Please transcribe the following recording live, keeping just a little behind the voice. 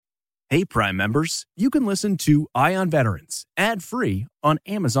Hey, Prime members, you can listen to Eye on Veterans ad-free on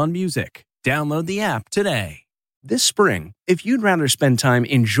Amazon Music. Download the app today. This spring, if you'd rather spend time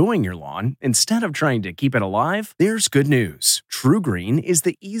enjoying your lawn instead of trying to keep it alive, there's good news. True Green is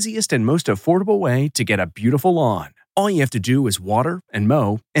the easiest and most affordable way to get a beautiful lawn. All you have to do is water and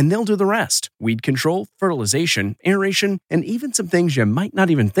mow, and they'll do the rest. Weed control, fertilization, aeration, and even some things you might not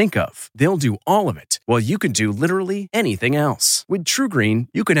even think of. They'll do all of it, while you can do literally anything else. With True Green,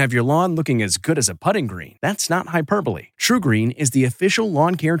 you can have your lawn looking as good as a putting green. That's not hyperbole. True Green is the official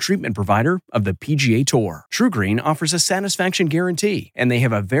lawn care treatment provider of the PGA Tour. True Green offers a satisfaction guarantee, and they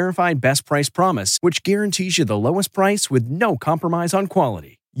have a verified best price promise, which guarantees you the lowest price with no compromise on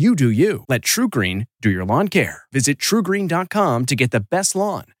quality. You do you. Let True Green do your lawn care. Visit TrueGreen.com to get the best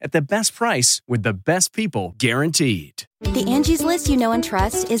lawn at the best price with the best people guaranteed. The Angie's List you know and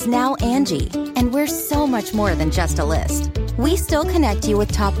trust is now Angie, and we're so much more than just a list. We still connect you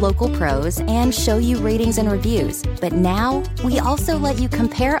with top local pros and show you ratings and reviews, but now we also let you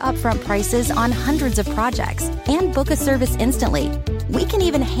compare upfront prices on hundreds of projects and book a service instantly. We can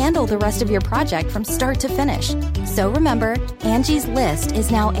even handle the rest of your project from start to finish. So remember, Angie's List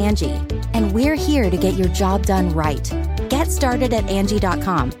is now Angie, and we're here to get your job done right. Get started at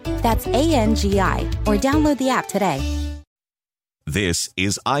Angie.com. That's ANGI, or download the app today. This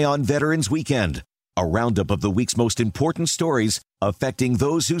is Eye on Veterans Weekend, a roundup of the week's most important stories affecting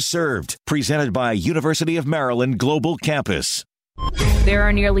those who served, presented by University of Maryland Global Campus. There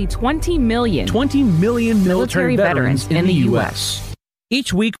are nearly 20 million military veterans in the U.S.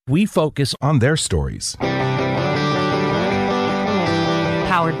 Each week, we focus on their stories.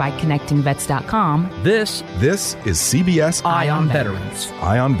 Powered by ConnectingVets.com. This is CBS Eye on Veterans.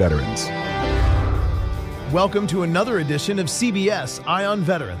 Eye on Veterans. Welcome to another edition of CBS Eye on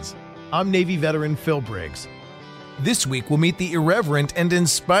Veterans. I'm Navy veteran Phil Briggs. This week, we'll meet the irreverent and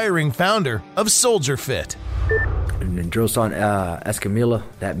inspiring founder of SoldierFit. In drill sergeant Escamilla,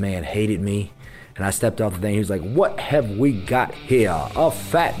 that man hated me. And I stepped off the thing. He was like, "What have we got here? A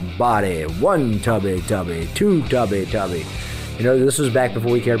fat body, one tubby, two tubby. You know, this was back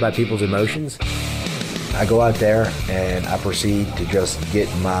before we cared about people's emotions. I go out there and I proceed to just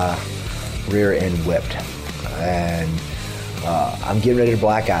get my rear end whipped. And I'm getting ready to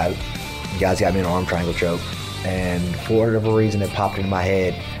black out. The guy's got me in an arm triangle choke. And for whatever reason, it popped into my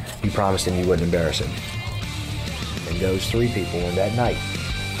head. You promised him you wouldn't embarrass him. And those three people in that night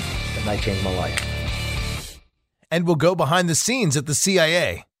changed my life. And we'll go behind the scenes at the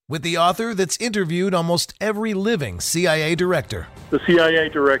CIA with the author that's interviewed almost every living CIA director. The CIA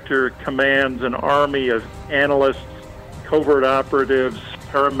director commands an army of analysts, covert operatives,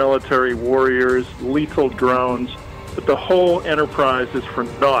 paramilitary warriors, lethal drones, but the whole enterprise is for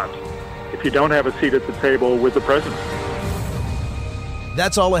naught if you don't have a seat at the table with the president.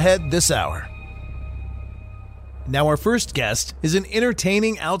 That's all ahead this hour. Now our first guest is an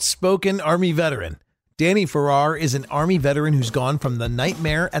entertaining, outspoken Army veteran. Danny Farrar is an Army veteran who's gone from the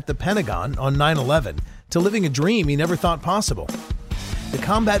nightmare at the Pentagon on 9/11 to living a dream he never thought possible. The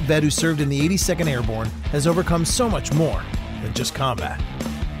combat vet who served in the 82nd Airborne has overcome so much more than just combat.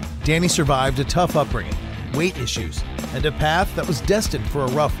 Danny survived a tough upbringing, weight issues, and a path that was destined for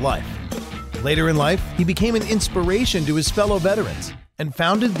a rough life. Later in life, he became an inspiration to his fellow veterans and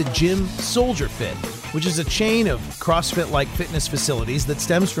founded the gym SoldierFit, which is a chain of CrossFit-like fitness facilities that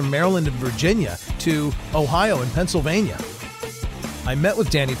stems from Maryland and Virginia to Ohio and Pennsylvania. I met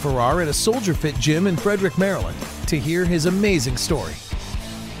with Danny Farrar at a SoldierFit gym in Frederick, Maryland, to hear his amazing story.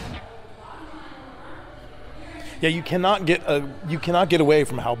 Yeah, you cannot get away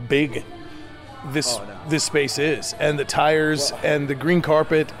from how big this space is, and the tires and the green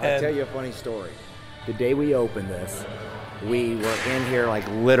carpet. I'll tell you a funny story. The day we opened this, we were in here like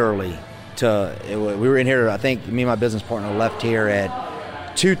literally we were in here, I think me and my business partner left here at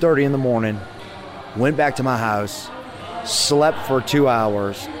 2:30 in the morning, went back to my house, slept for 2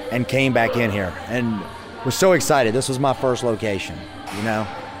 hours, and came back in here. And was so excited. This was my first location, you know?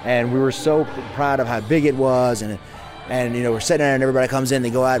 And we were so proud of how big it was. And you know, we're sitting there and everybody comes in, they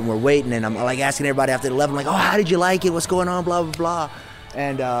go out and we're waiting. And I'm like asking everybody after 11, like, "Oh, how did you like it? What's going on? Blah, blah, blah."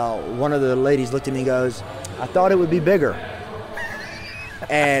 And one of the ladies looked at me and goes, "I thought it would be bigger."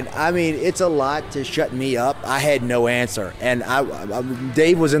 And I mean, it's a lot to shut me up. I had no answer. And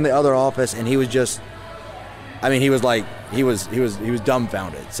Dave was in the other office and he was just, I mean, he was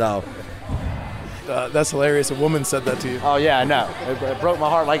dumbfounded. So that's hilarious. A woman said that to you. Oh yeah, I know. It broke my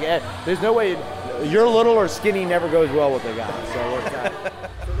heart. Like, there's no way you're little or skinny never goes well with a guy. So it worked out.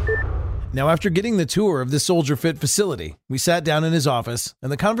 Now, after getting the tour of the SoldierFit facility, we sat down in his office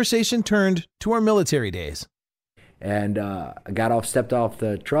and the conversation turned to our military days. And I stepped off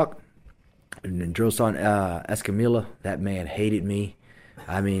the truck, And then Drill Sergeant Escamilla, that man hated me.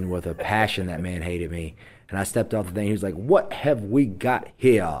 I mean, with a passion, that man hated me. And I stepped off the thing. He was like, "What have we got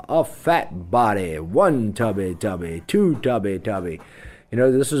here? A fat body, one tubby, two tubby." You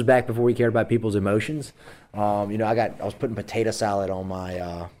know, this was back before we cared about people's emotions. You know, I was putting potato salad on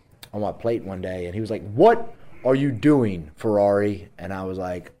my plate one day, and he was like, "What are you doing, Ferrari?" And I was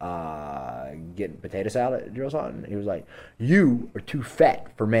like, "Getting potato salad, Drill Sergeant." He was like, "You are too fat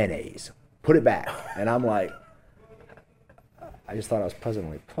for mayonnaise. Put it back." And I'm like, I just thought I was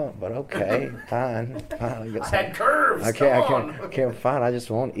pleasantly plump, but okay, fine. I had curves. Okay, fine. I just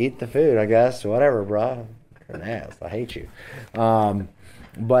won't eat the food, I guess. Whatever, bro. You're an ass. I hate you.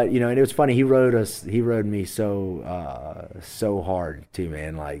 But you know, and it was funny. He rode me so hard too,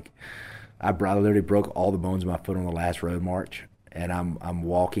 man. Like I literally broke all the bones of my foot on the last road march, and I'm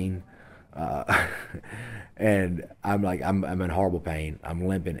walking. And I'm like, I'm in horrible pain. I'm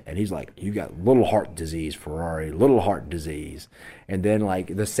limping. And he's like, "You got little heart disease, Ferrari, little heart disease." And then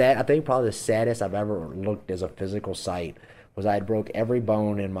like I think probably the saddest I've ever looked as a physical sight was I had broke every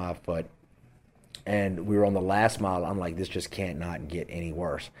bone in my foot. And we were on the last mile. I'm like, this just can't not get any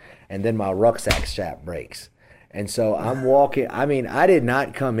worse. And then my rucksack strap breaks. And so I'm walking. I mean, I did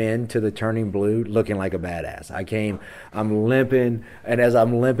not come into the Turning Blue looking like a badass. I'm limping, and as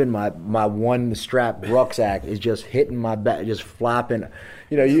I'm limping, my one strap rucksack is just hitting my back, just flopping.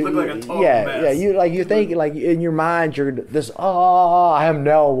 You know, you look like a total mess. Yeah. You think like in your mind you're this. Oh, I am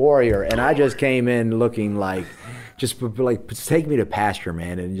now a warrior, and I just came in looking like, just like take me to pasture,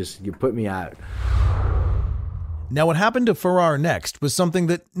 man, and just you put me out. Now, what happened to Farrar next was something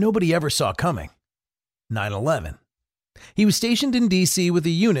that nobody ever saw coming. 9/11. He was stationed in D.C. with a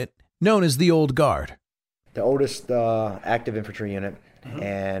unit known as the Old Guard. The oldest active infantry unit,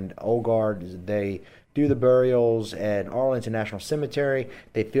 and Old Guard, they do the burials at Arlington National Cemetery.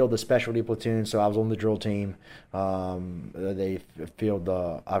 They field the specialty platoon, so I was on the drill team. They field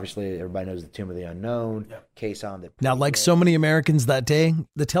obviously everybody knows the Tomb of the Unknown, caisson. Now, like so many Americans that day,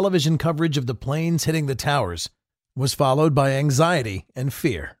 the television coverage of the planes hitting the towers was followed by anxiety and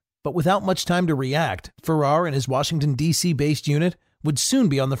fear. But without much time to react, Farrar and his Washington, D.C. based unit would soon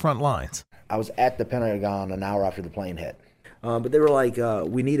be on the front lines. I was at the Pentagon an hour after the plane hit. But they were like,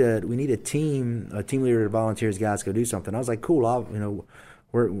 we need a team leader, volunteers, guys, go do something. I was like, cool,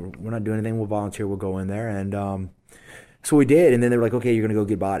 we're not doing anything, we'll volunteer, we'll go in there. And so we did, and then they were like, okay, you're going to go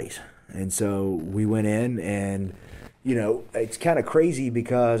get bodies. And so we went in, and, you know, it's kind of crazy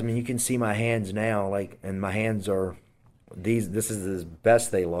because, I mean, you can see my hands now, like, and my hands are, this is as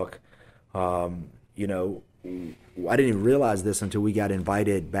best they look. You know, I didn't even realize this until we got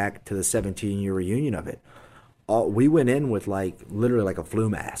invited back to the 17-year reunion of it. We went in with literally like a flu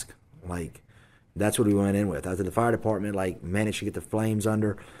mask. Like that's what we went in with. After the fire department managed to get the flames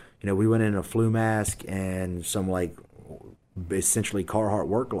under, you know, we went in a flu mask and some essentially Carhartt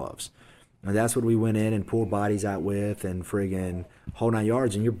work gloves. And that's what we went in and pulled bodies out with and friggin' whole 9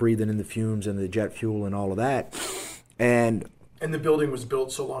 yards. And you're breathing in the fumes and the jet fuel and all of that. And the building was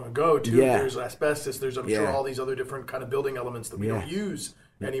built so long ago, too. Yeah. There's asbestos. There's, I'm sure, all these other different kind of building elements that we don't use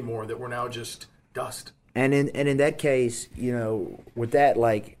anymore that we're now just dust. And in that case, you know, with that,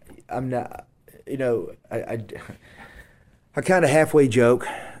 I'm not, you know, I kind of halfway joke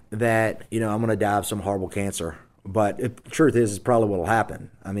that, you know, I'm going to die of some horrible cancer. But the truth is probably what will happen.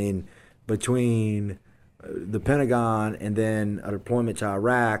 I mean, between the Pentagon and then a deployment to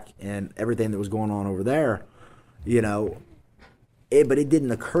Iraq and everything that was going on over there, you know, but it didn't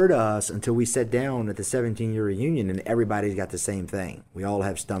occur to us until we sat down at the 17-year reunion and everybody's got the same thing. We all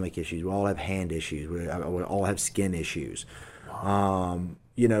have stomach issues. We all have hand issues. We all have skin issues.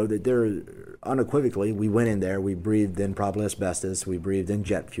 You know, that there unequivocally, we went in there, we breathed in probably asbestos, we breathed in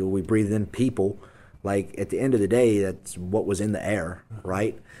jet fuel, we breathed in people. Like, at the end of the day, that's what was in the air,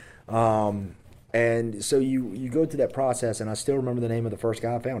 right? And so you go through that process, and I still remember the name of the first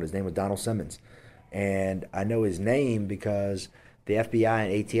guy I found. His name was Donald Simmons. And I know his name because the FBI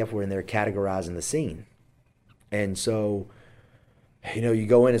and ATF were in there categorizing the scene. And so, you know, you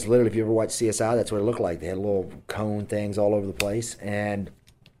go in, it's literally, if you ever watch CSI, that's what it looked like. They had little cone things all over the place. And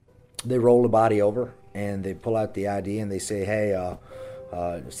they roll the body over, and they pull out the ID, and they say, hey,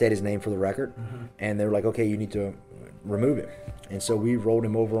 state his name for the record. Mm-hmm. And they're like, okay, you need to remove him. And so we rolled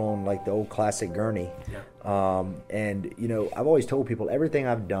him over on, like, the old classic gurney. Yeah. And, you know, I've always told people everything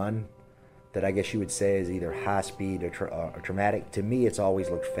I've done that I guess you would say is either high speed or traumatic, to me it's always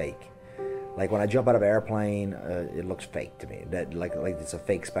looked fake. Like when I jump out of an airplane, it looks fake to me. That like it's a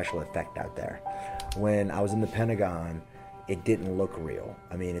fake special effect out there. When I was in the Pentagon, it didn't look real.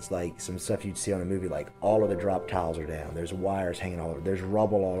 I mean, it's like some stuff you'd see on a movie, like all of the drop tiles are down. There's wires hanging all over. There's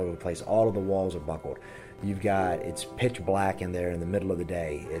rubble all over the place. All of the walls are buckled. It's pitch black in there in the middle of the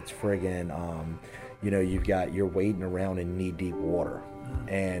day. It's friggin', you're wading around in knee-deep water.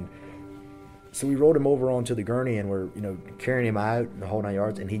 And so we rolled him over onto the gurney and we're, carrying him out the whole 9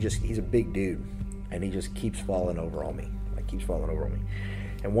 yards. And he's a big dude. And he just keeps falling over on me.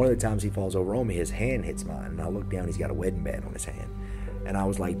 And one of the times he falls over on me, his hand hits mine. And I look down, he's got a wedding band on his hand. And I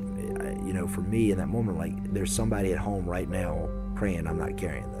was like, for me in that moment, like, there's somebody at home right now praying I'm not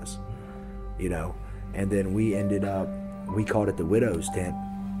carrying this, And then we called it the widow's tent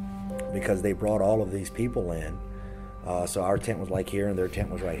because they brought all of these people in. So our tent was like here and their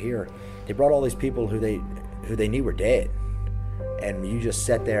tent was right here. They brought all these people who they knew were dead. And you just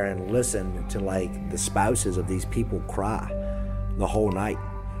sat there and listened to like the spouses of these people cry the whole night.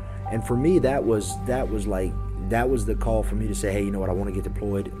 And for me, that was the call for me to say, hey, you know what, I want to get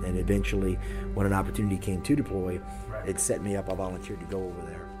deployed. And eventually, when an opportunity came to deploy, it set me up. I volunteered to go over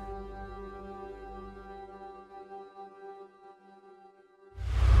there.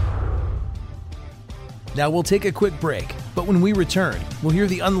 Now we'll take a quick break, but when we return, we'll hear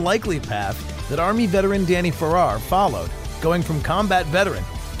the unlikely path that Army veteran Danny Farrar followed, going from combat veteran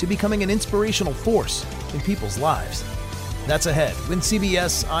to becoming an inspirational force in people's lives. That's ahead when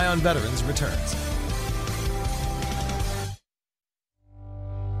CBS Eye on Veterans returns.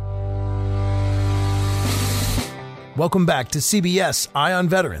 Welcome back to CBS Eye on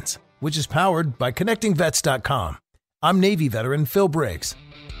Veterans, which is powered by ConnectingVets.com. I'm Navy veteran Phil Briggs.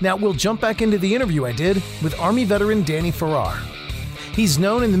 Now we'll jump back into the interview I did with Army veteran Danny Farrar. He's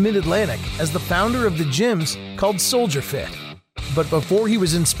known in the Mid-Atlantic as the founder of the gyms called SoldierFit. But before he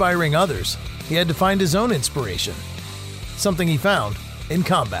was inspiring others, he had to find his own inspiration. Something he found in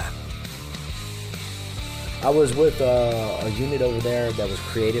combat. I was with a unit over there that was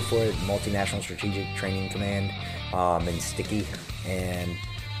created for it, Multinational Strategic Training Command in Sticky. And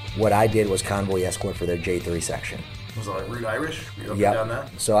what I did was convoy escort for their J3 section. Was it like Root Irish? You yeah. Down that?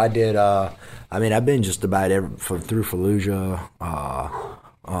 So I did, I've been just about through Fallujah.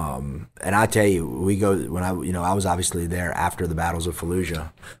 And I tell you, I was obviously there after the battles of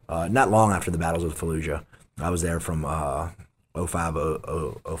Fallujah. Not long after the battles of Fallujah. I was there from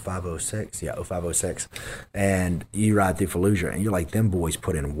 0506. Yeah, 0506. And you ride through Fallujah and you're like, them boys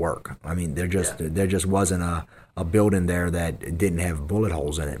put in work. I mean, there just wasn't a building there that didn't have bullet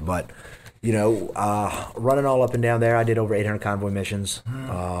holes in it. But running all up and down there, I did over 800 convoy missions,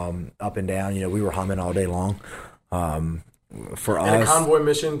 up and down. We were humming all day long. For us, and a convoy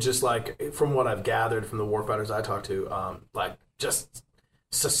mission, just like from what I've gathered from the warfighters I talked to, just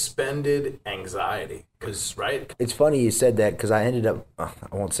suspended anxiety. Because it's funny you said that because I ended up, I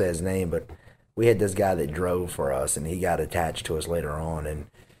won't say his name, but we had this guy that drove for us, and he got attached to us later on, and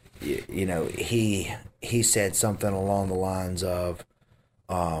he said something along the lines of,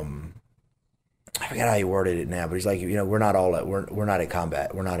 I forgot how he worded it now, but he's like, we're not in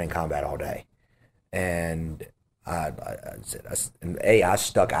combat. We're not in combat all day. And I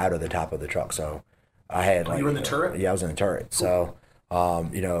stuck out of the top of the truck. So I had you were in the turret? Yeah, I was in the turret. Cool.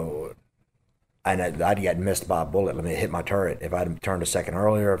 So, and I'd get missed by a bullet. It hit my turret. If I'd turned a second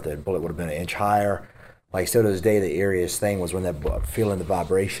earlier, if the bullet would have been an inch higher. Like, still to this day, the eeriest thing was when feeling the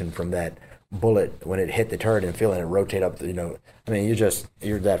vibration from that bullet when it hit the turret and feeling it rotate up. You're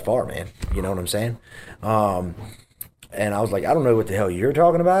that far, man. You know what I'm saying? And I was like, I don't know what the hell you're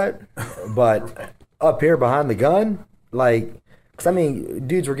talking about, but up here behind the gun,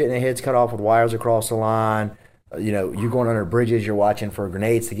 dudes were getting their heads cut off with wires across the line. You're going under bridges. You're watching for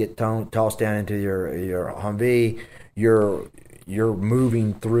grenades to get tossed down into your Humvee. You're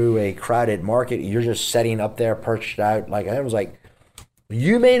moving through a crowded market. You're just setting up there, perched out. I was like,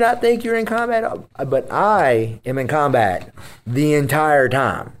 you may not think you're in combat, but I am in combat the entire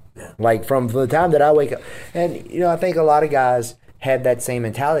time. Yeah. From the time that I wake up. And, I think a lot of guys have that same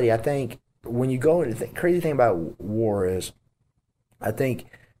mentality. I think when you go into the crazy thing about war is, I think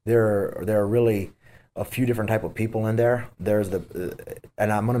there are really a few different type of people in there. There's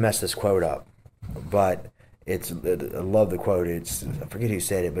and I'm going to mess this quote up, but I love the quote. I forget who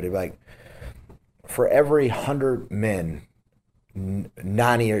said it, but for every 100 men,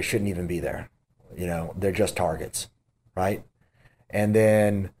 90 shouldn't even be there. They're just targets, right? And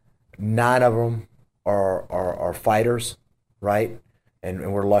then 9 of them are fighters, right?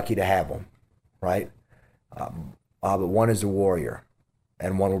 And we're lucky to have them, right? But one is a warrior,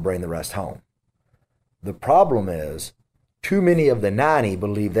 and one will bring the rest home. The problem is, too many of the 90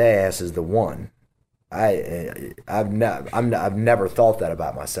 believe their ass is the one. I've never thought that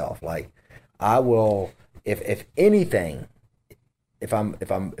about myself. I will, if anything if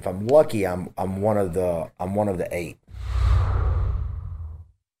I'm lucky, I'm one of the 8.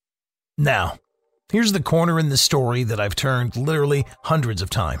 Now, here's the corner in the story that I've turned literally hundreds of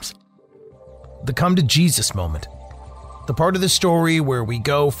times. The come to Jesus moment. The part of the story where we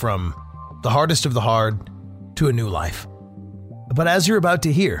go from the hardest of the hard to a new life. But as you're about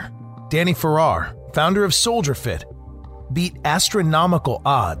to hear, Danny Farrar, founder of SoldierFit, beat astronomical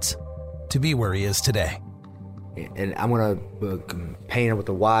odds to be where he is today. And I'm going to paint it with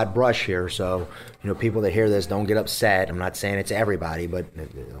a wide brush here, so people that hear this don't get upset. I'm not saying it's everybody, but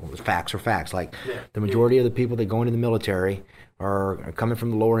facts are facts. Like the majority of the people that go into the military are coming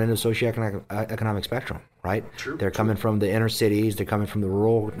from the lower end of the socioeconomic spectrum, right? True. They're coming from the inner cities. They're coming from the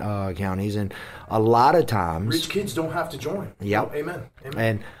rural counties, and a lot of times rich kids don't have to join. Yep. Amen.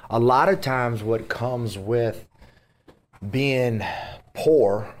 And a lot of times, what comes with being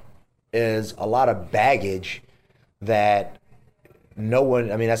poor is a lot of baggage that no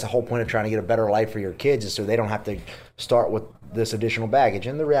one, I mean, that's the whole point of trying to get a better life for your kids, is so they don't have to start with this additional baggage.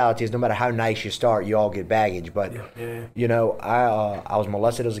 And the reality is, no matter how nice you start, you all get baggage. But, I was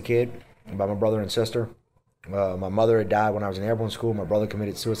molested as a kid by my brother and sister. My mother had died when I was in airborne school. My brother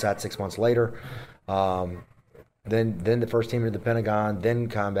committed suicide 6 months later. Then the first team into the Pentagon, then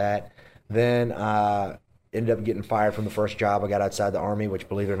combat. Then ended up getting fired from the first job I got outside the Army, which,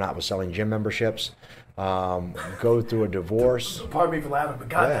 believe it or not, was selling gym memberships. Go through a divorce. Pardon me for laughing, but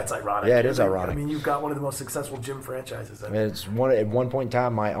God, that's ironic. Yeah, it is ironic. I mean, you've got one of the most successful gym franchises. At one point in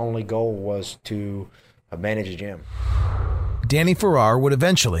time, my only goal was to manage a gym. Danny Farrar would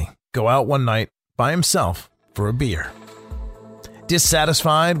eventually go out one night by himself for a beer.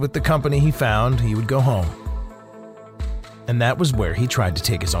 Dissatisfied with the company he found, he would go home. And that was where he tried to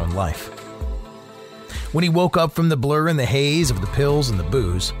take his own life. When he woke up from the blur and the haze of the pills and the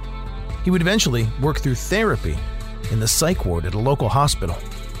booze, he would eventually work through therapy in the psych ward at a local hospital.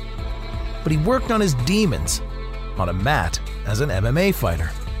 But he worked on his demons on a mat as an MMA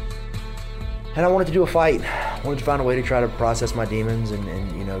fighter. And I wanted to do a fight. I wanted to find a way to try to process my demons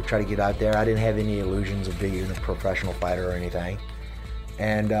and try to get out there. I didn't have any illusions of being a professional fighter or anything.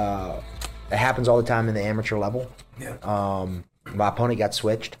 And it happens all the time in the amateur level. Yeah. My opponent got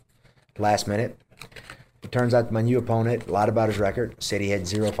switched last minute. It turns out my new opponent lied about his record, said he had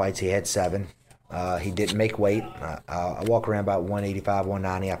 0 fights, he had 7. He didn't make weight. I walk around about 185,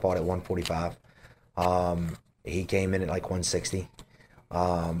 190. I fought at 145. He came in at like 160.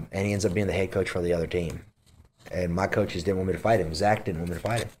 And he ends up being the head coach for the other team. And my coaches didn't want me to fight him. Zach didn't want me to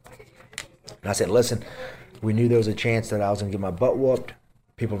fight him. And I said, listen, we knew there was a chance that I was going to get my butt whooped.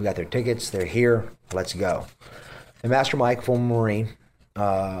 People have got their tickets. They're here. Let's go. And Master Mike, former Marine,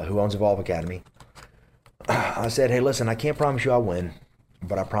 who owns Evolve Academy, I said, hey, listen, I can't promise you I'll win,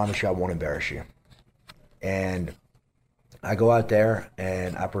 but I promise you I won't embarrass you. And I go out there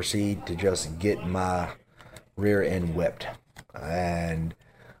and I proceed to just get my rear end whipped. And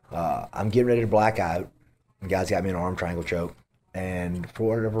I'm getting ready to black out. The guy's got me in an arm triangle choke. And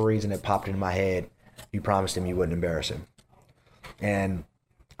for whatever reason, it popped into my head, you promised him you wouldn't embarrass him. And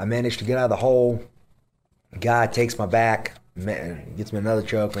I managed to get out of the hole. The guy takes my back, gets me another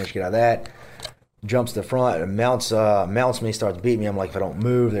choke, managed to get out of that. Jumps to the front and mounts me, starts beating me. I'm like, if I don't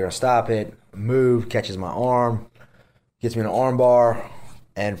move, they're going to stop it. Move, catches my arm, gets me in an arm bar.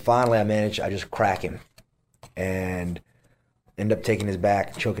 And finally, I just crack him and end up taking his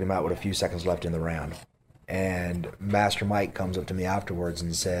back, choking him out with a few seconds left in the round. And Master Mike comes up to me afterwards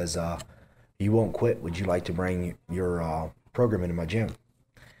and says, you won't quit. Would you like to bring your program into my gym?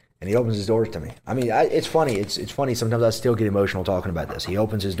 And he opens his doors to me. I mean, it's funny. It's funny. Sometimes I still get emotional talking about this. He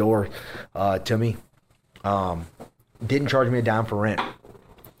opens his door to me. Didn't charge me a dime for rent.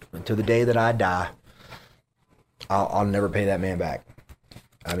 Until the day that I die, I'll never pay that man back.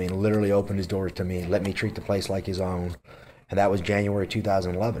 I mean, literally opened his doors to me, let me treat the place like his own. And that was January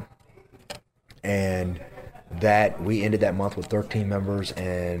 2011. And that we ended that month with 13 members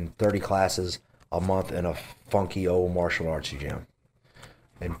and 30 classes a month in a funky old martial arts gym.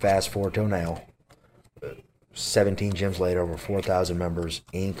 And fast forward to now, 17 gyms later, over 4,000 members,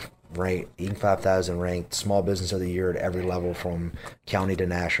 Inc. 5,000 ranked, Small Business of the Year at every level from county to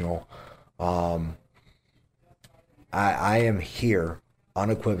national. I am here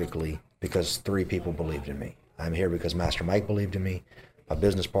unequivocally because 3 people believed in me. I'm here because Master Mike believed in me. My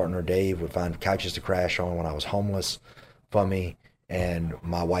business partner, Dave, would find couches to crash on when I was homeless for me. And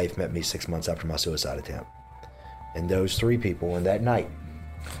my wife met me 6 months after my suicide attempt. And those 3 people, and that night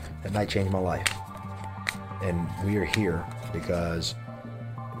changed my life. And we are here because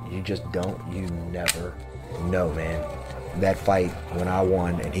you never know, man. That fight, when I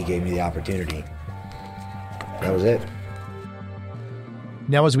won and he gave me the opportunity, that was it.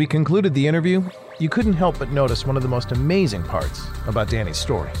 Now, as we concluded the interview, you couldn't help but notice one of the most amazing parts about Danny's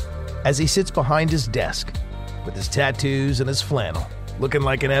story. As he sits behind his desk, with his tattoos and his flannel, looking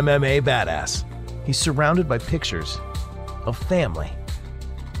like an MMA badass, he's surrounded by pictures of family.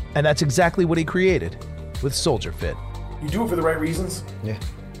 And that's exactly what he created with SoldierFit. You do it for the right reasons. Yeah.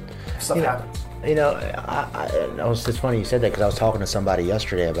 Stuff happens. It's funny you said that because I was talking to somebody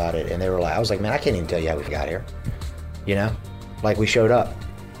yesterday about it, and they were like, I was like, man, I can't even tell you how we got here. You know? Like, we showed up.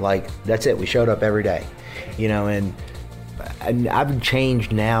 Like, that's it. We showed up every day. You know, and I've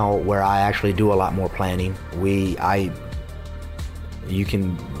changed now where I actually do a lot more planning. You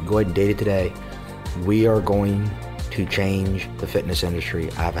can go ahead and date it today. We are going to change the fitness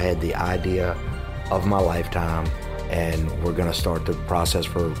industry. I've had the idea of my lifetime, and we're going to start the process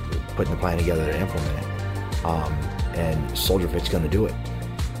for putting the plan together to implement it. And SoldierFit's going to do it.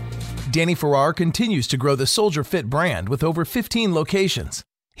 Danny Farrar continues to grow the SoldierFit brand with over 15 locations.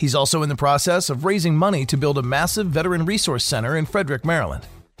 He's also in the process of raising money to build a massive veteran resource center in Frederick, Maryland.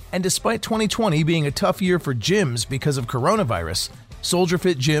 And despite 2020 being a tough year for gyms because of coronavirus,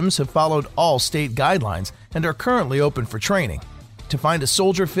 SoldierFit gyms have followed all state guidelines and are currently open for training. To find a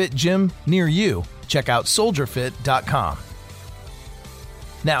SoldierFit gym near you, check out SoldierFit.com.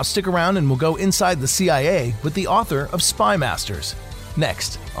 Now stick around and we'll go inside the CIA with the author of Spy Masters,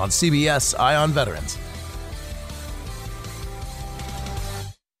 next on CBS Eye on Veterans.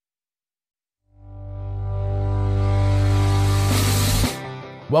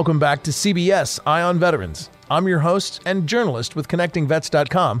 Welcome back to CBS Eye on Veterans. I'm your host and journalist with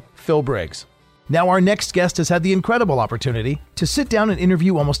ConnectingVets.com, Phil Briggs. Now, our next guest has had the incredible opportunity to sit down and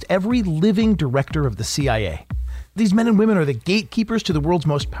interview almost every living director of the CIA. These men and women are the gatekeepers to the world's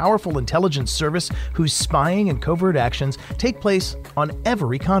most powerful intelligence service, whose spying and covert actions take place on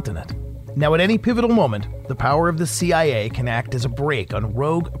every continent. Now, at any pivotal moment, the power of the CIA can act as a brake on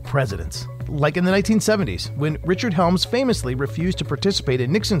rogue presidents. Like in the 1970s, when Richard Helms famously refused to participate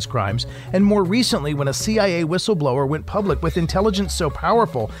in Nixon's crimes, and more recently when a CIA whistleblower went public with intelligence so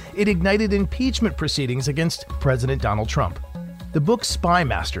powerful it ignited impeachment proceedings against President Donald Trump. The book Spy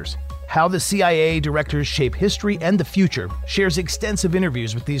Masters: How the CIA Directors Shape History and the Future shares extensive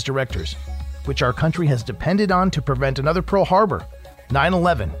interviews with these directors, which our country has depended on to prevent another Pearl Harbor,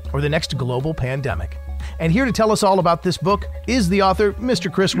 9/11, or the next global pandemic. And here to tell us all about this book is the author,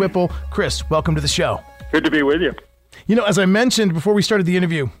 Mr. Chris Whipple. Chris, welcome to the show. Good to be with you. You know, as I mentioned before we started the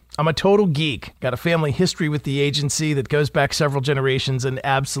interview, I'm a total geek. Got a family history with the agency that goes back several generations, and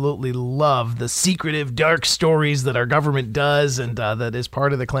absolutely love the secretive, dark stories that our government does, and that is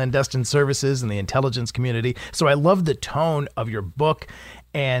part of the clandestine services and the intelligence community. So I love the tone of your book.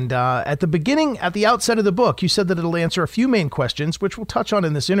 And at the outset of the book, you said that it'll answer a few main questions, which we'll touch on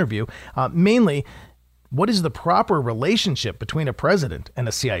in this interview. Mainly, what is the proper relationship between a president and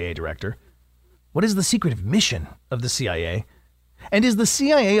a CIA director? What is the secretive mission of the CIA? And is the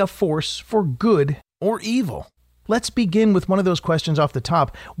CIA a force for good or evil? Let's begin with one of those questions off the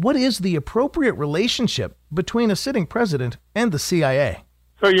top. What is the appropriate relationship between a sitting president and the CIA?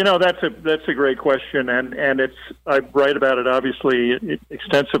 So, you know, that's a great question, and I write about it obviously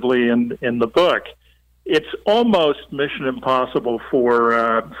extensively in the book. It's almost mission impossible for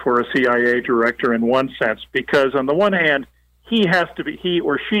a CIA director in one sense, because on the one hand, he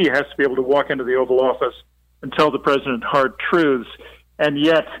or she has to be able to walk into the Oval Office and tell the president hard truths, and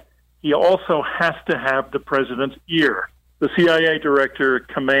yet he also has to have the president's ear. The CIA director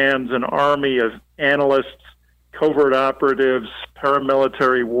commands an army of analysts, covert operatives,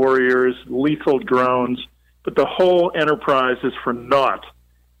 paramilitary warriors, lethal drones, but the whole enterprise is for naught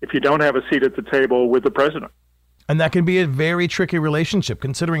if you don't have a seat at the table with the president. And that can be a very tricky relationship,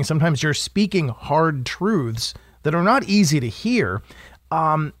 considering sometimes you're speaking hard truths that are not easy to hear.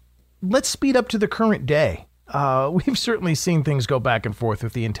 Let's speed up to the current day. We've certainly seen things go back and forth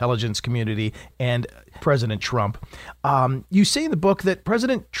with the intelligence community and President Trump. You say in the book that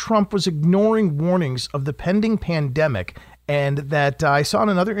President Trump was ignoring warnings of the pending pandemic, and that I saw in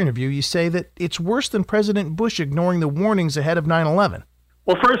another interview you say that it's worse than President Bush ignoring the warnings ahead of 9/11.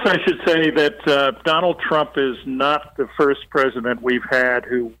 Well, first I should say that Donald Trump is not the first president we've had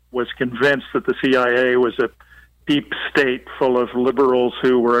who was convinced that the CIA was a deep state full of liberals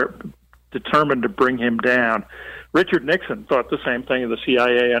who were determined to bring him down. Richard Nixon thought the same thing of the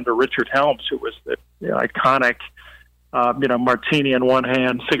CIA under Richard Helms, who was the iconic, martini in one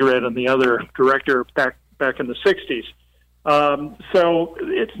hand, cigarette in the other director back in the 60s. So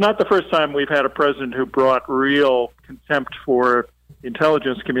it's not the first time we've had a president who brought real contempt for the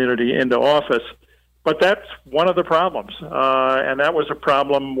intelligence community into office. But that's one of the problems. And that was a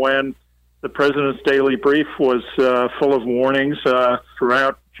problem when The president's daily brief was full of warnings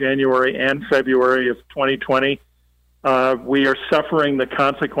throughout January and February of 2020. We are suffering the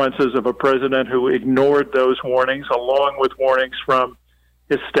consequences of a president who ignored those warnings, along with warnings from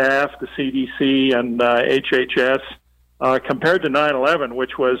his staff, the CDC and HHS, compared to 9/11,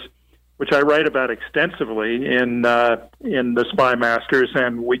 which I write about extensively in the Spy Masters,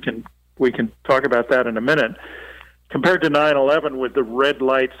 and we can talk about that in a minute. Compared to 9/11, with the red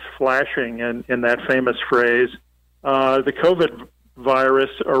lights flashing in that famous phrase, the COVID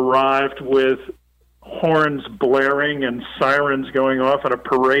virus arrived with horns blaring and sirens going off on a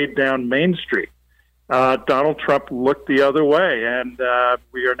parade down Main Street. Donald Trump looked the other way, and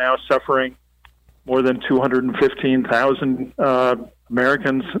we are now suffering more than 215,000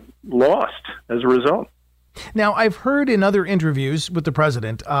 Americans lost as a result. Now, I've heard in other interviews with the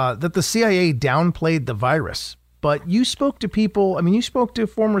president that the CIA downplayed the virus. But you spoke to people, you spoke to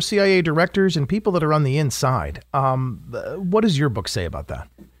former CIA directors and people that are on the inside. What does your book say about that?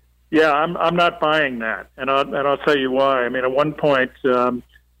 Yeah, I'm not buying that, and I'll tell you why. At one point, the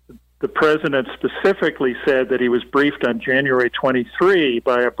president specifically said that he was briefed on January 23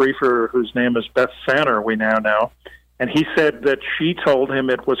 by a briefer whose name is Beth Sanner, we now know, and he said that she told him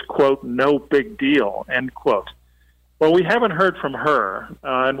it was, quote, no big deal, end quote. Well, we haven't heard from her,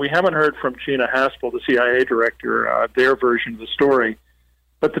 and we haven't heard from Gina Haspel, the CIA director, their version of the story.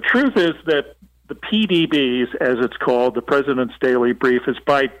 But the truth is that the PDBs, as it's called, the President's Daily Brief, is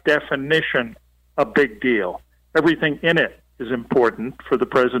by definition a big deal. Everything in it is important for the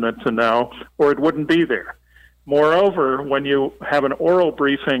president to know, or it wouldn't be there. Moreover, when you have an oral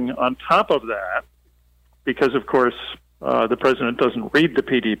briefing on top of that, because, of course, the president doesn't read the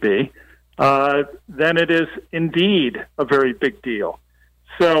PDB, then it is indeed a very big deal.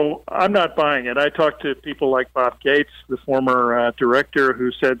 So I'm not buying it. I talked to people like Bob Gates, the former director,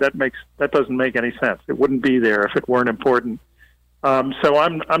 who said that doesn't make any sense. It wouldn't be there if it weren't important. So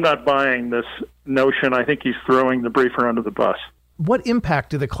I'm not buying this notion. I think he's throwing the briefer under the bus. What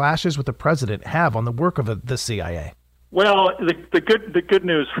impact do the clashes with the president have on the work of the CIA? Well, the good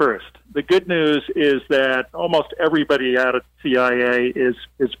news first. The good news is that almost everybody out at CIA is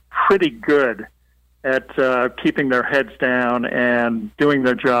pretty good at keeping their heads down and doing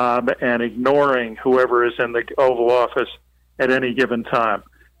their job and ignoring whoever is in the Oval Office at any given time.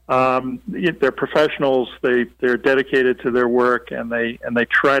 They're professionals. They're dedicated to their work, and they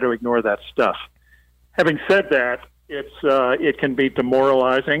try to ignore that stuff. Having said that, it can be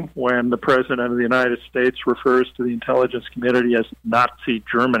demoralizing when the President of the United States refers to the intelligence community as Nazi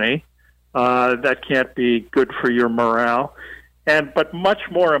Germany. That can't be good for your morale. But much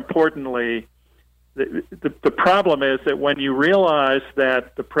more importantly, the problem is that when you realize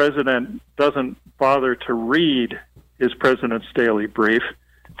that the President doesn't bother to read his President's Daily Brief,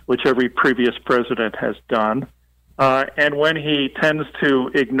 which every previous president has done, and when he tends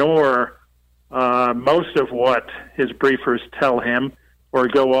to ignore most of what his briefers tell him, or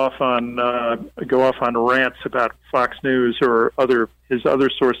go off on rants about Fox News or his other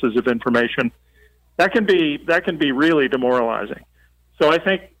sources of information, that can be really demoralizing. So I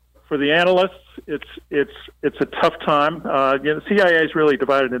think for the analysts, it's a tough time. The CIA is really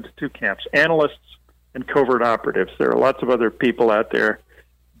divided into two camps: analysts and covert operatives. There are lots of other people out there,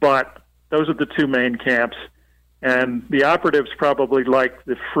 but those are the two main camps. And the operatives probably like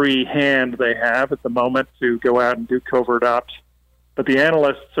the free hand they have at the moment to go out and do covert ops. But the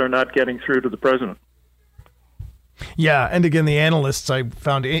analysts are not getting through to the president. Yeah, and again, the analysts I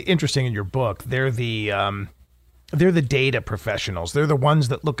found interesting in your book. They're the data professionals. They're the ones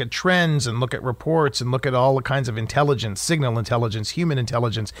that look at trends and look at reports and look at all the kinds of intelligence, signal intelligence, human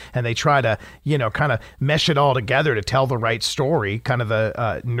intelligence, and they try to, kind of mesh it all together to tell the right story, kind of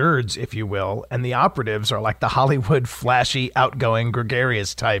the nerds, if you will. And the operatives are like the Hollywood, flashy, outgoing,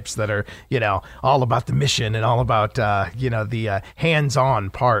 gregarious types that are, all about the mission and all about, the hands-on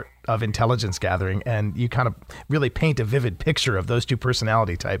part of intelligence gathering. And you kind of really paint a vivid picture of those two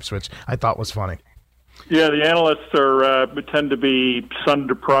personality types, which I thought was funny. Yeah, the analysts tend to be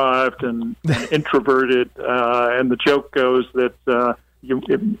sun-deprived and introverted, and the joke goes that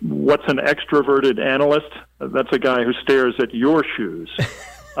what's an extroverted analyst? That's a guy who stares at your shoes.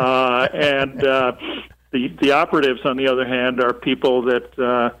 The operatives, on the other hand, are people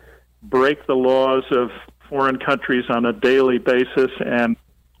that break the laws of foreign countries on a daily basis and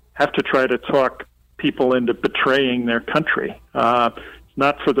have to try to talk people into betraying their country. It's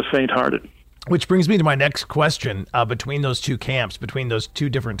not for the faint-hearted. Which brings me to my next question. Between those two camps, between those two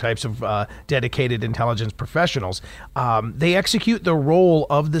different types of dedicated intelligence professionals, they execute the role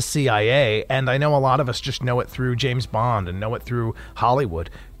of the CIA, and I know a lot of us just know it through James Bond and know it through Hollywood.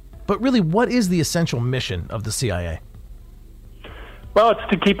 But really, what is the essential mission of the CIA? Well,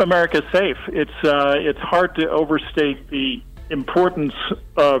 it's to keep America safe. It's hard to overstate the importance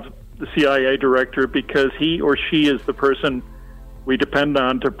of the CIA director because he or she is the person we depend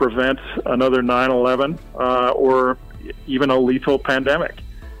on to prevent another 9/11 or even a lethal pandemic.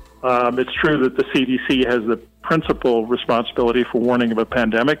 It's true that the CDC has the principal responsibility for warning of a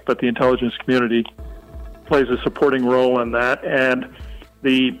pandemic, but the intelligence community plays a supporting role in that. And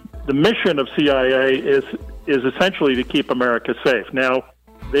the mission of CIA is essentially to keep America safe. Now,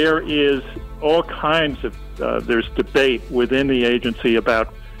 there is all kinds of there's debate within the agency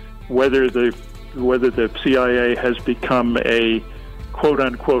about whether the CIA has become a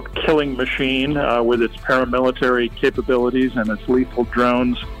quote-unquote killing machine with its paramilitary capabilities and its lethal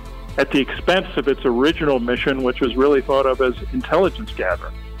drones at the expense of its original mission, which was really thought of as intelligence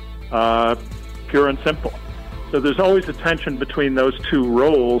gathering, pure and simple. So there's always a tension between those two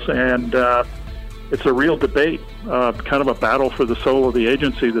roles, and it's a real debate, kind of a battle for the soul of the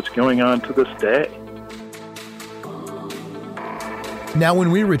agency that's going on to this day. Now, when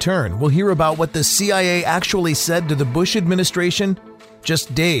we return, we'll hear about what the CIA actually said to the Bush administration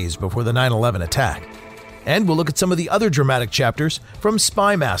just days before the 9/11 attack. And we'll look at some of the other dramatic chapters from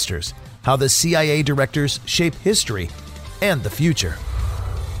Spy Masters, how the CIA directors shape history and the future.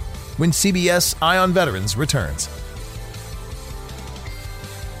 When CBS Eye on Veterans returns.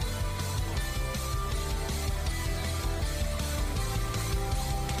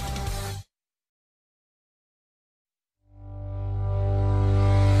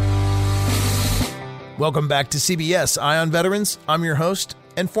 Welcome back to CBS Eye on Veterans. I'm your host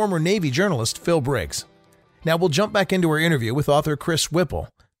and former Navy journalist Phil Briggs. Now we'll jump back into our interview with author Chris Whipple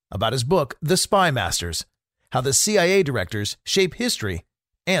about his book, The Spy Masters, how the CIA directors shape history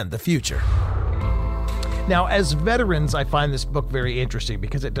and the future. Now, as veterans, I find this book very interesting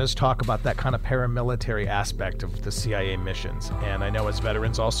because it does talk about that kind of paramilitary aspect of the CIA missions. And I know as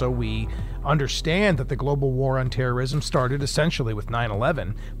veterans also, we understand that the global war on terrorism started essentially with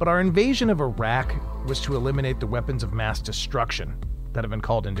 9/11, but our invasion of Iraq was to eliminate the weapons of mass destruction that have been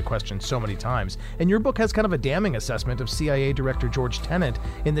called into question so many times. And your book has kind of a damning assessment of CIA Director George Tenet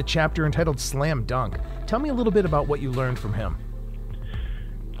in the chapter entitled Slam Dunk. Tell me a little bit about what you learned from him.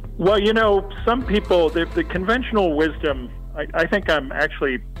 Well, some people, the conventional wisdom, I think I'm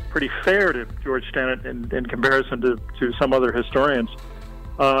actually pretty fair to George Tenet in comparison to some other historians,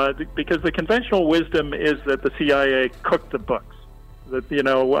 because the conventional wisdom is that the CIA cooked the books, that,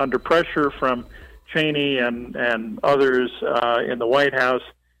 under pressure from Cheney and others in the White House,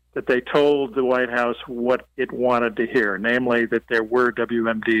 that they told the White House what it wanted to hear, namely that there were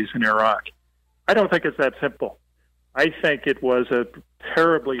WMDs in Iraq. I don't think it's that simple. I think it was a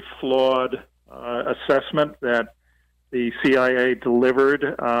terribly flawed assessment that the CIA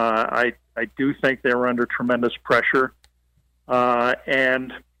delivered. I do think they were under tremendous pressure,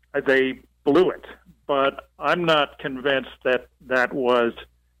 and they blew it. But I'm not convinced that that was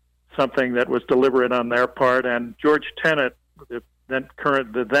something that was deliberate on their part. And George Tenet, the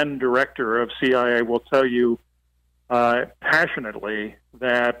then director of CIA, will tell you passionately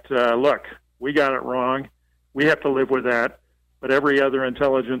that, look, we got it wrong. We have to live with that. But every other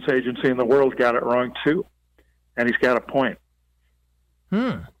intelligence agency in the world got it wrong, too. And he's got a point.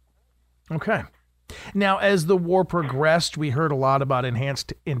 Okay. Now, as the war progressed, we heard a lot about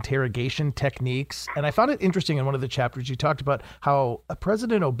enhanced interrogation techniques. And I found it interesting in one of the chapters you talked about how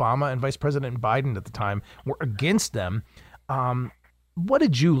President Obama and Vice President Biden at the time were against them. What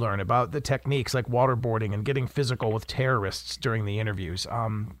did you learn about the techniques like waterboarding and getting physical with terrorists during the interviews?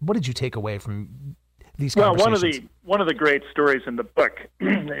 What did you take away from these conversations? One of the great stories in the book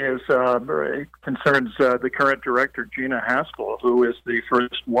is concerns the current director, Gina Haspel, who is the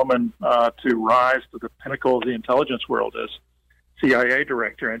first woman to rise to the pinnacle of the intelligence world as CIA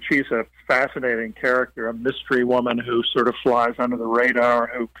director. And she's a fascinating character, a mystery woman who sort of flies under the radar,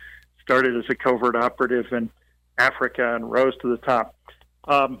 who started as a covert operative in Africa and rose to the top.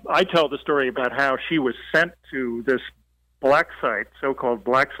 I tell the story about how she was sent to this black site, so-called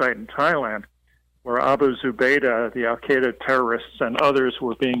black site in Thailand, where Abu Zubaydah, the al-Qaeda terrorists, and others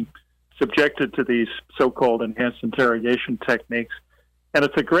were being subjected to these so-called enhanced interrogation techniques. And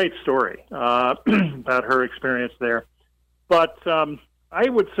it's a great story about her experience there. But I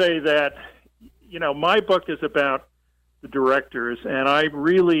would say that, my book is about the directors, and I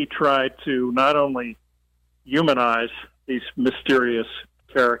really tried to not only humanize these mysterious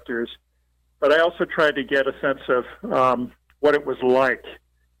characters, but I also tried to get a sense of what it was like.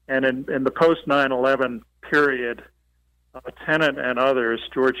 And in the post-9/11 period, Tenet and others,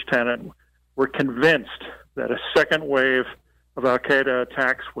 George Tenet, were convinced that a second wave of al-Qaeda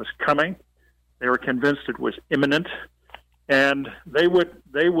attacks was coming. They were convinced it was imminent, and they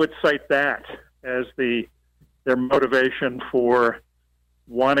would cite that as their motivation for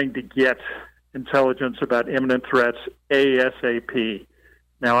wanting to get intelligence about imminent threats ASAP.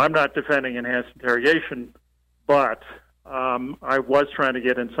 Now, I'm not defending enhanced interrogation, but I was trying to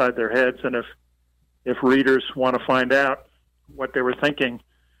get inside their heads, and if readers want to find out what they were thinking,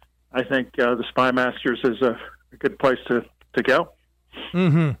 I think the Spy Masters is a good place to go.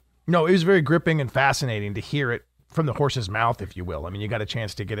 Mm-hmm. No, it was very gripping and fascinating to hear it from the horse's mouth, if you will. I mean, you got a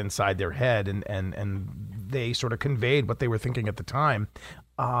chance to get inside their head, and they sort of conveyed what they were thinking at the time.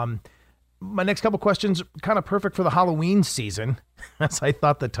 My next couple questions, kind of perfect for the Halloween season, as I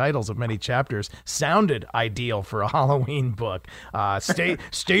thought the titles of many chapters sounded ideal for a Halloween book.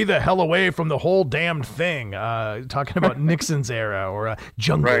 Stay the hell away from the whole damned thing. Talking about Nixon's era, or a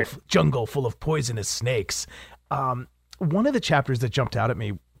jungle full of poisonous snakes. One of the chapters that jumped out at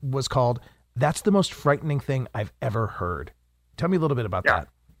me was called "That's the Most Frightening Thing I've Ever Heard." Tell me a little bit about that.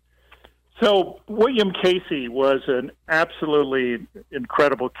 So William Casey was an absolutely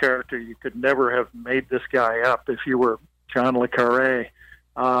incredible character. You could never have made this guy up if you were John le Carré.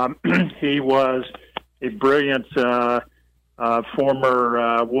 He was a brilliant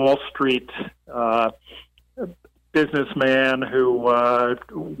former Wall Street businessman who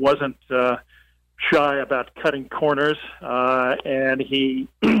wasn't shy about cutting corners, and he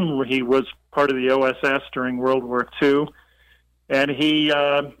was part of the OSS during World War II, and he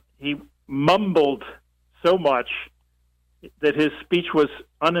mumbled so much that his speech was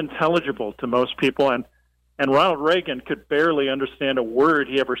unintelligible to most people, and Ronald Reagan could barely understand a word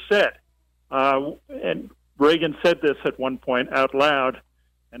he ever said. And Reagan said this at one point out loud,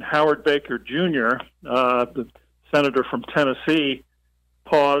 and Howard Baker Jr., the senator from Tennessee,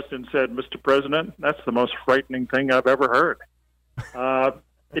 paused and said, "Mr. President, that's the most frightening thing I've ever heard."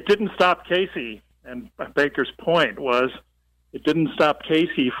 It didn't stop Casey, and Baker's point was it didn't stop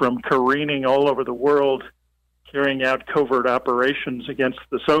Casey from careening all over the world, carrying out covert operations against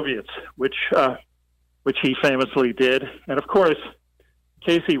the Soviets, which he famously did. And of course,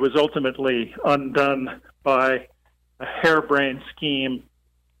 Casey was ultimately undone by a harebrained scheme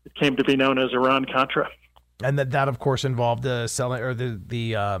that came to be known as Iran-Contra. And that of course, involved the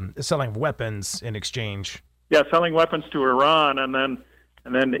selling of weapons in exchange. Yeah, selling weapons to Iran, and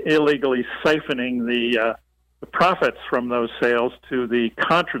then illegally siphoning the profits from those sales to the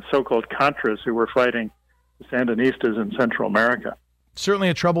so-called Contras who were fighting the Sandinistas in Central America. Certainly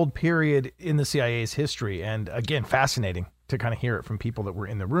a troubled period in the CIA's history, and again, fascinating to kind of hear it from people that were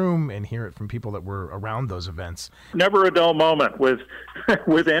in the room and hear it from people that were around those events. Never a dull moment with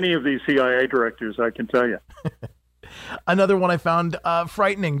any of these CIA directors, I can tell you. Another one I found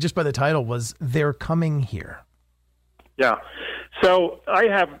frightening just by the title was "They're Coming Here." Yeah. So I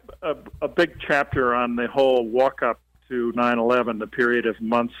have a big chapter on the whole walk-up to 9/11, the period of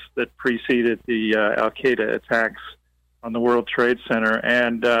months that preceded the al-Qaeda attacks on the World Trade Center.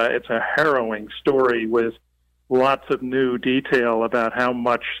 And it's a harrowing story with lots of new detail about how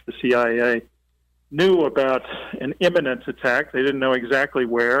much the CIA knew about an imminent attack. They didn't know exactly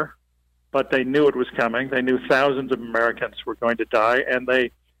where, but they knew it was coming. They knew thousands of Americans were going to die, and they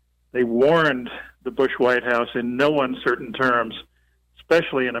warned the Bush White House in no uncertain terms,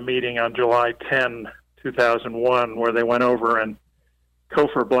 especially in a meeting on July 10, 2001, where they went over and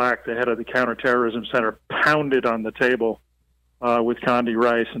Cofer Black, the head of the Counterterrorism Center, pounded on the table with Condi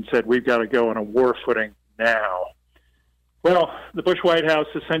Rice and said, "We've got to go on a war footing now." Well, the Bush White House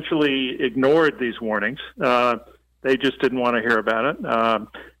essentially ignored these warnings. They just didn't want to hear about it.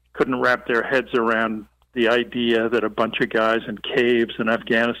 Couldn't wrap their heads around the idea that a bunch of guys in caves in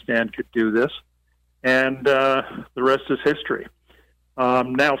Afghanistan could do this. And the rest is history.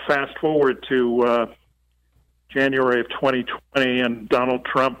 Now fast forward to January of 2020 and Donald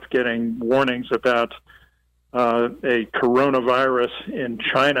Trump getting warnings about a coronavirus in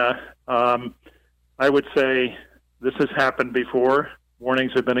China. I would say this has happened before.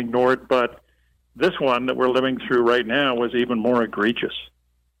 Warnings have been ignored, but this one that we're living through right now was even more egregious.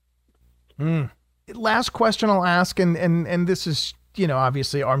 Last question I'll ask, and this is,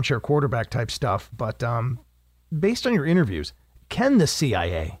 obviously armchair quarterback type stuff, but based on your interviews, can the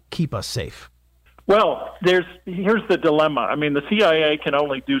CIA keep us safe? Well, here's the dilemma. I mean, the CIA can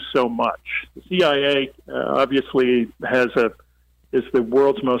only do so much. The CIA obviously is the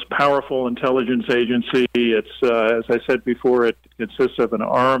world's most powerful intelligence agency. It's, as I said before, it consists of an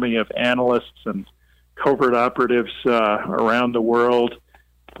army of analysts and covert operatives around the world.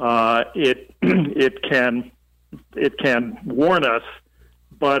 It can warn us,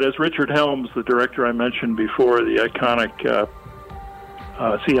 but as Richard Helms, the director I mentioned before, the iconic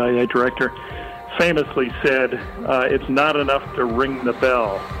CIA director, famously said, it's not enough to ring the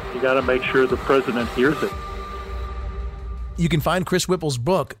bell. You got to make sure the president hears it. You can find Chris Whipple's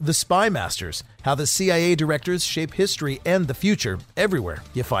book, The Spy Masters, How the CIA Directors Shape History and the Future, everywhere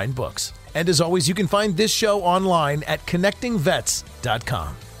you find books. And as always, you can find this show online at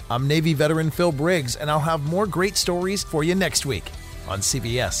connectingvets.com. I'm Navy veteran Phil Briggs, and I'll have more great stories for you next week on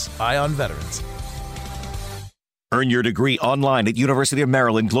CBS Eye on Veterans. Earn your degree online at University of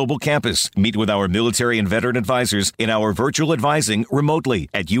Maryland Global Campus. Meet with our military and veteran advisors in our virtual advising remotely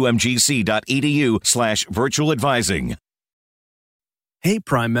at umgc.edu/virtual advising. Hey,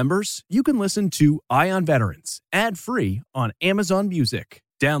 Prime members, you can listen to Eye on Veterans ad-free on Amazon Music.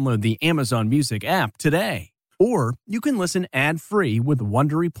 Download the Amazon Music app today. Or you can listen ad-free with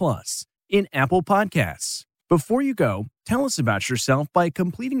Wondery Plus in Apple Podcasts. Before you go, tell us about yourself by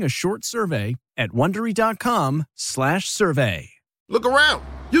completing a short survey at Wondery.com/survey. Look around.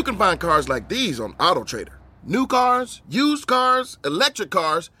 You can find cars like these on AutoTrader. New cars, used cars, electric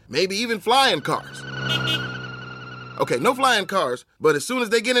cars, maybe even flying cars. Okay, no flying cars, but as soon as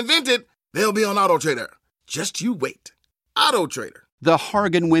they get invented, they'll be on AutoTrader. Just you wait. AutoTrader. The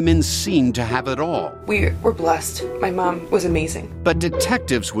Hargan women seemed to have it all. We were blessed. My mom was amazing. But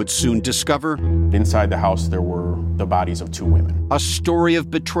detectives would soon discover... inside the house, there were the bodies of 2 women. A story of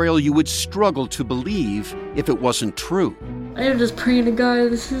betrayal you would struggle to believe if it wasn't true. I am just praying to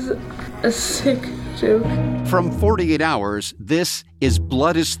God, this is a sick joke. From 48 Hours, this is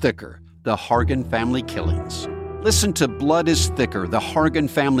Blood is Thicker, the Hargan family killings. Listen to Blood is Thicker, the Hargan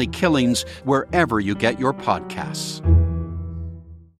family killings, wherever you get your podcasts.